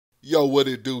Yo, what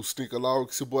it do, SNkRLOG?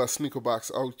 It's your boy SneakerBox.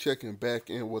 I'm checking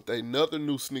back in with another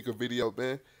new sneaker video,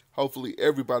 man. Hopefully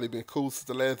everybody been cool since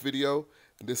the last video.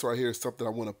 And this right here is something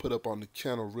I want to put up on the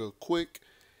channel real quick.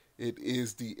 It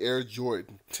is the Air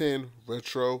Jordan 10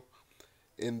 Retro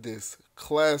in this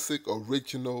classic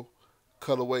original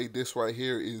colorway. This right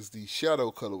here is the Shadow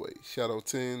colorway, Shadow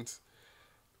 10s.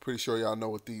 Pretty sure y'all know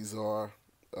what these are.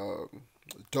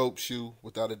 Dope shoe,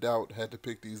 without a doubt. Had to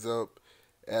pick these up,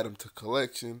 add them to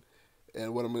collection.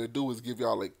 And what I'm going to do is give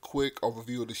y'all a quick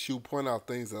overview of the shoe, point out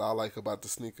things that I like about the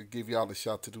sneaker, give y'all a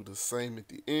shot to do the same at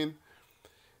the end.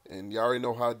 And y'all already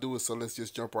know how to do it, so let's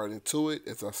just jump right into it.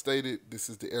 As I stated, this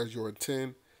is the Air Jordan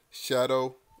 10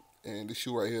 Shadow, and this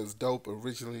shoe right here is dope.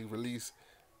 Originally released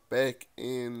back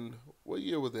in, what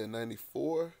year was that,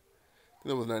 94? I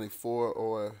think it was 94,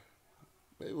 or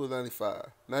maybe it was 95.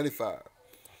 95.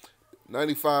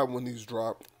 95 when these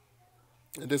dropped.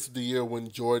 And this is the year when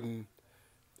Jordan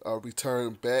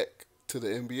returned back to the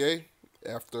NBA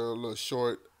after a little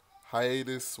short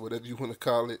hiatus, whatever you want to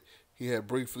call it. He had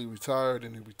briefly retired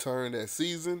and he returned that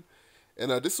season. And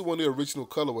this is one of the original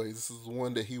colorways. This is the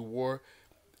one that he wore.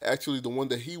 Actually, the one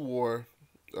that he wore,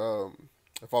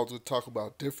 if I was to talk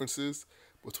about differences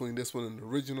between this one and the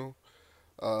original,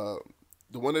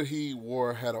 the one that he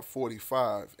wore had a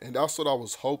 45. And that's what I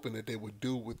was hoping that they would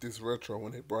do with this retro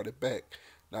when they brought it back.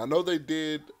 Now, I know they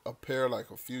did a pair like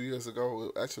a few years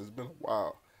ago. Actually, it's been a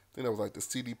while. I think that was like the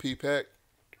CDP pack.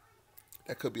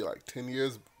 That could be like 10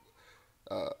 years.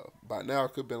 By now,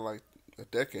 it could have been like a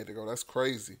decade ago. That's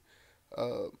crazy.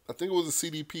 I think it was a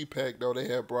CDP pack, though. They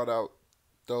had brought out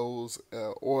those,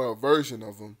 or a version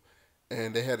of them.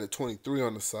 And they had a 23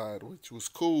 on the side, which was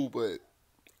cool, but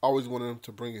I always wanted them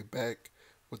to bring it back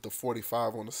with the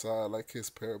 45 on the side, like his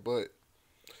pair. But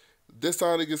this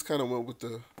time they just kind of went with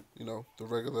the, the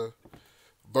regular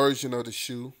version of the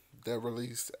shoe that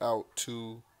released out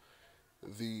to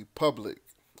the public.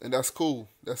 And that's cool.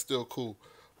 That's still cool.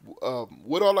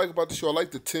 What do I like about the shoe? I like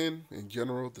the 10 in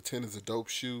general. The 10 is a dope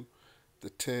shoe.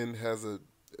 The 10 has a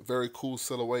very cool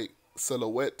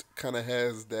silhouette. Kind of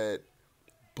has that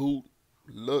boot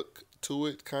look to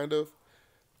it, kind of,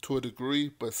 to a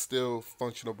degree, but still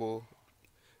functionable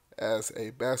as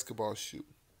a basketball shoe.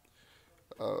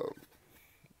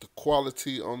 The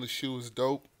quality on the shoe is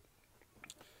dope.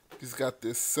 He's got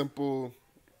this simple,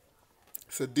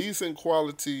 it's a decent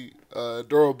quality,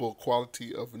 durable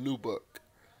quality of a nubuck.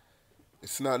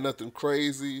 It's not nothing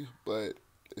crazy, but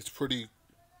it's pretty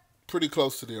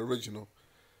close to the original.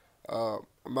 I'm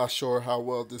not sure how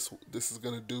well this is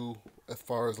gonna do as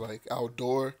far as like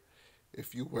outdoor.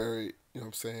 If you wear it, you know what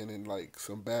I'm saying, in like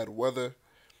some bad weather,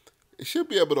 it should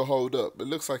be able to hold up. It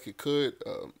looks like it could.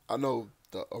 I know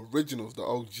the originals, the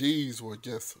OGs, were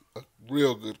just a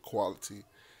real good quality,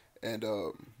 and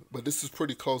but this is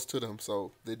pretty close to them,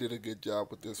 so they did a good job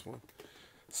with this one.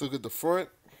 Let's look at the front.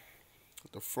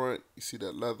 The front, you see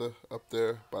that leather up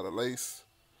there by the lace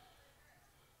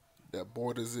that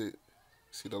borders it.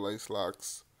 See the lace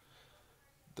locks,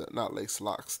 not lace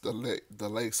locks, the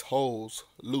lace holes,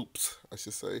 loops, I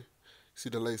should say. See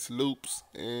the lace loops,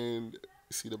 and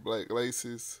you see the black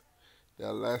laces, the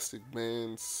elastic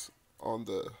bands on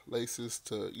the laces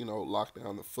to, lock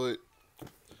down the foot.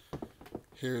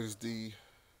 Here's the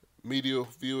medial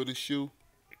view of the shoe.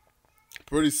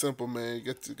 Pretty simple, man.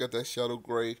 You got that shadow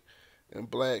gray and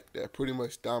black that pretty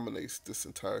much dominates this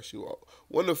entire shoe.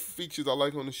 One of the features I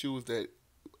like on the shoe is that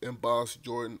embossed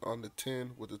Jordan on the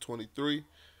 10 with the 23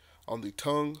 on the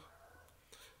tongue.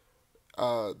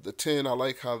 The 10, I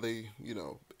like how they,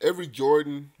 every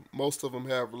Jordan, most of them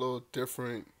have a little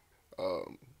different,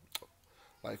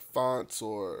 like fonts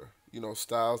or,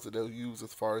 styles that they'll use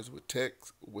as far as with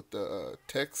text, with the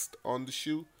text on the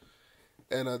shoe.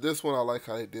 And this one, I like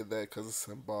how they did that because it's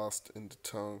embossed in the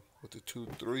tongue with the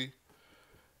 2-3.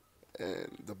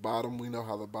 And the bottom, we know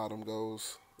how the bottom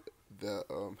goes. That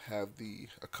have the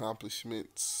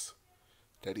accomplishments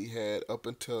that he had up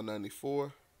until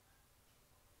 94.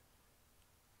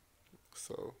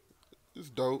 So it's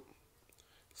dope.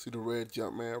 See the red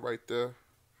Jumpman right there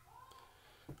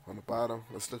on the bottom.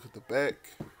 Let's look at the back.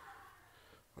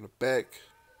 On the back,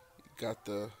 you got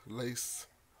the lace,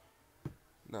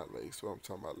 not lace, what I'm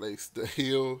talking about, lace, the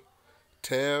heel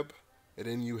tab. And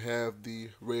then you have the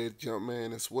red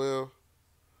Jumpman as well.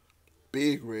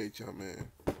 Big red Jumpman.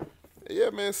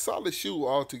 Yeah, man, solid shoe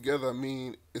altogether. I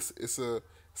mean, it's a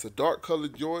dark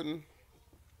colored Jordan.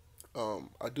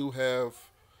 I do have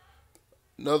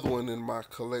another one in my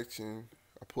collection.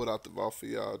 I pulled out the vault for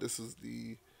y'all. This is I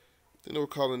think they were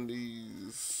calling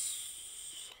these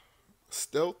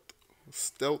stealth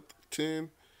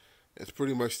 10. It's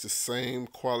pretty much the same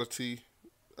quality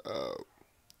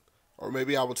or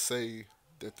maybe I would say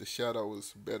that the shadow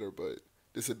is better, but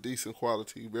it's a decent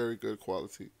quality, very good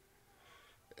quality.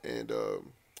 And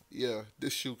yeah,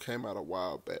 this shoe came out a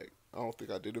while back. I don't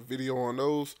think I did a video on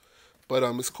those, but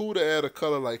it's cool to add a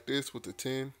color like this with the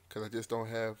 10 because I just don't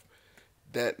have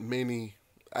that many.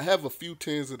 I have a few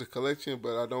 10s in the collection,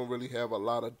 but I don't really have a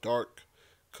lot of dark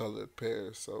colored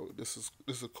pairs. So this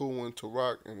is a cool one to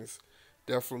rock, and it's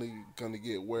definitely gonna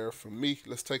get wear from me.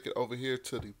 Let's take it over here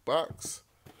to the box.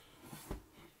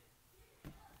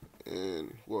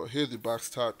 And well, here's the box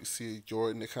top. You see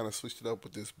Jordan. They kind of switched it up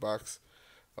with this box.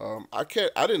 I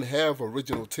didn't have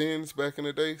original 10s back in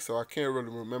the day, so I can't really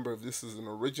remember if this is an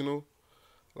original,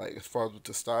 like as far as with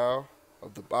the style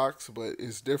of the box, but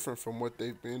it's different from what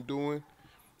they've been doing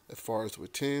as far as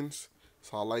with 10s.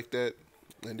 So I like that,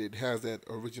 and it has that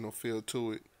original feel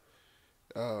to it.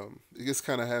 It just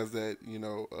kind of has that,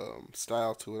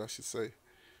 style to it, I should say.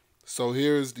 So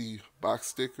here's the box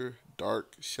sticker,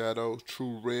 dark shadow,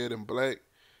 true red and black,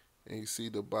 and you see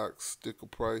the box sticker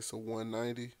price of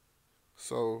 $190.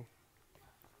 So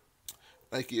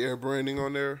Nike Air branding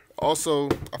on there. Also,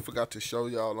 I forgot to show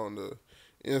y'all on the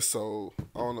insole.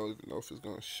 I don't even know if it's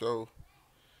gonna show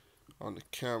on the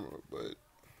camera, but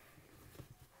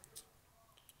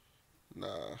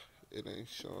nah, it ain't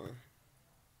showing.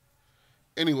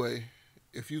 Anyway,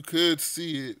 if you could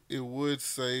see it, it would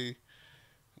say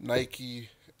Nike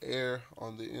Air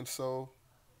on the insole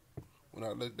when I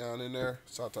look down in there.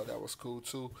 So I thought that was cool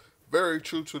too. Very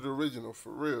true to the original,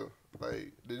 for real.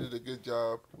 Like, they did a good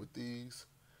job with these.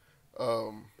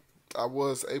 I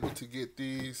was able to get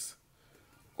these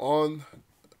on,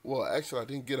 well, actually, I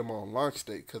didn't get them on launch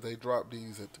date because they dropped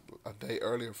these a day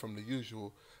earlier from the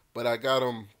usual. But I got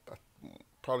them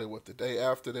probably the day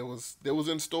after they was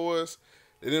in stores.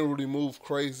 They didn't really move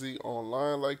crazy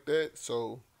online like that,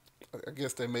 so I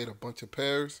guess they made a bunch of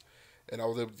pairs, and I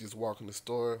was able to just walk in the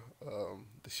store.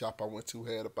 The shop I went to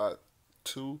had about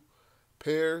 2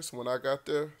 pairs when I got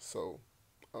there, so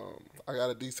I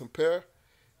got a decent pair,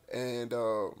 and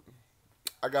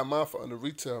I got mine for under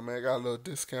retail, man. I got a little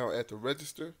discount at the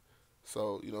register,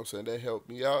 so you know what I'm saying, that helped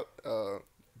me out.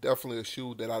 Definitely a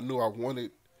shoe that I knew I wanted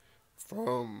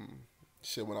from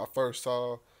when I first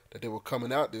saw that they were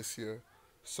coming out this year.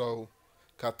 So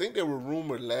I think they were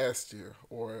rumored last year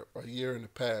or a year in the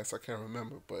past. I can't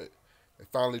remember, but they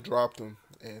finally dropped them,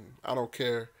 and I don't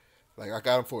care. Like, I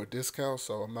got them for a discount,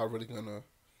 so I'm not really gonna.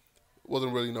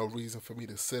 Wasn't really no reason for me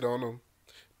to sit on them.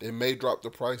 They may drop the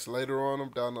price later on them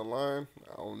down the line.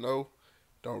 I don't know.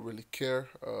 Don't really care.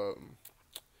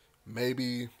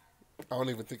 Maybe I don't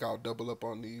even think I'll double up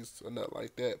on these or nothing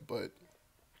like that. But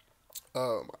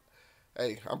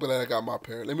hey, I'm glad I got my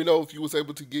pair. Let me know if you was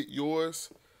able to get yours.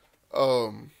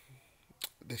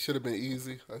 They should have been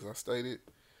easy, as I stated.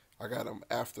 I got them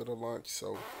after the launch,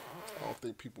 so I don't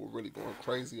think people were really going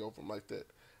crazy over them like that.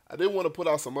 I did want to put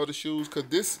out some other shoes because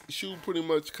this shoe pretty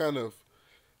much kind of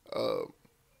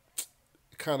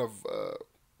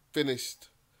finished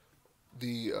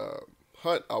the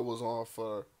hunt I was on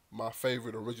for my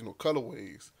favorite original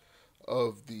colorways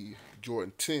of the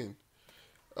Jordan 10.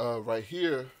 Right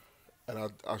here,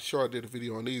 and I'm sure I did a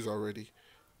video on these already.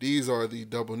 These are the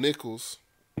double nickels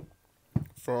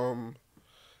from,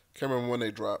 can't remember when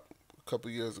they dropped, a couple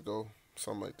years ago,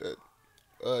 something like that.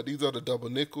 These are the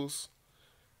double nickels,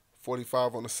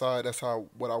 45 on the side. That's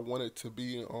what I wanted to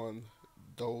be on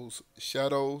those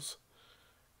shadow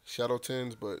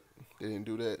 10s, but they didn't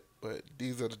do that. But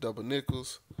these are the double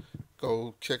nickels.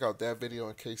 Go check out that video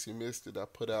in case you missed it. I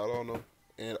put out on them.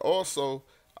 And also,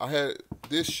 I had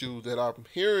this shoe that I'm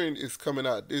hearing is coming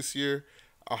out this year.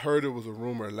 I heard it was a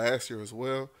rumor last year as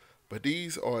well. But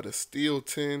these are the Steel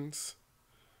 10s.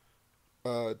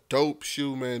 Dope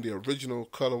shoe, man. The original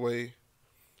colorway.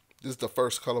 This is the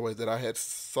first colorway that I had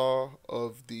saw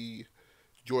of the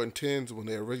Jordan 10s when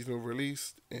they originally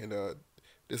released. And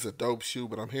this is a dope shoe,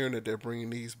 but I'm hearing that they're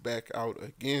bringing these back out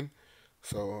again.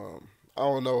 So I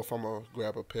don't know if I'm going to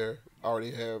grab a pair. I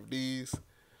already have these.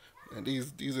 And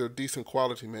these are decent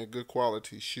quality, man. Good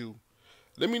quality shoe.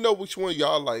 Let me know which one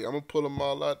y'all like. I'm going to pull them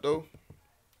all out, though.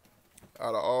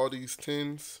 Out of all these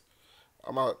 10s,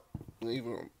 I'm not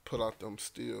even put out them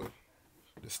Steel.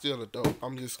 The Steel are dope.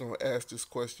 I'm just going to ask this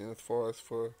question as far as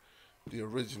for the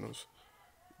originals.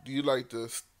 Do you like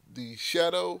the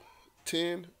Shadow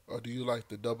 10, or do you like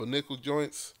the double nickel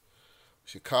joints,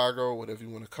 Chicago, whatever you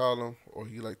want to call them, or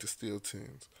you like the Steel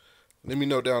 10s? Let me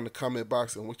know down in the comment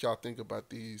box and what y'all think about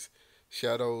these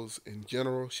shadows in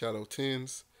general, Shadow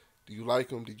 10s. Do you like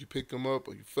them? Did you pick them up?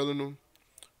 Are you feeling them?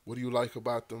 What do you like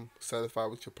about them? Satisfied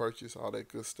with your purchase? All that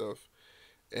good stuff.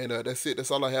 And that's it.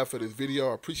 That's all I have for this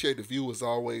video. I appreciate the view as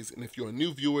always. And if you're a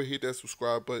new viewer, hit that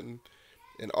subscribe button.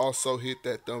 And also hit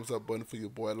that thumbs up button for your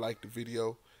boy. Like the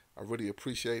video. I really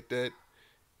appreciate that.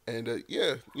 And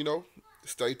yeah, you know,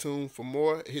 stay tuned for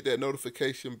more. Hit that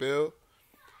notification bell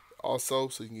also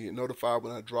so you can get notified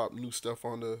when I drop new stuff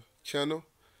on the channel.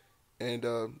 And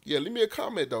yeah, leave me a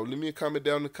comment though. Leave me a comment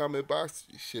down in the comment box.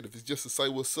 Shit, if it's just to say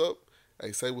what's up,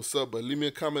 hey, say what's up. But leave me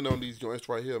a comment on these joints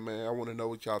right here, man. I want to know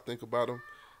what y'all think about them.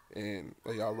 And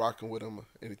are y'all rocking with them or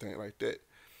anything like that.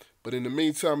 But in the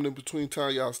meantime and in between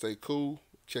time, y'all stay cool.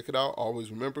 Check it out. Always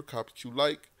remember, copy what you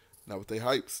like. Now with they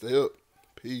hype, stay up.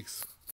 Peace.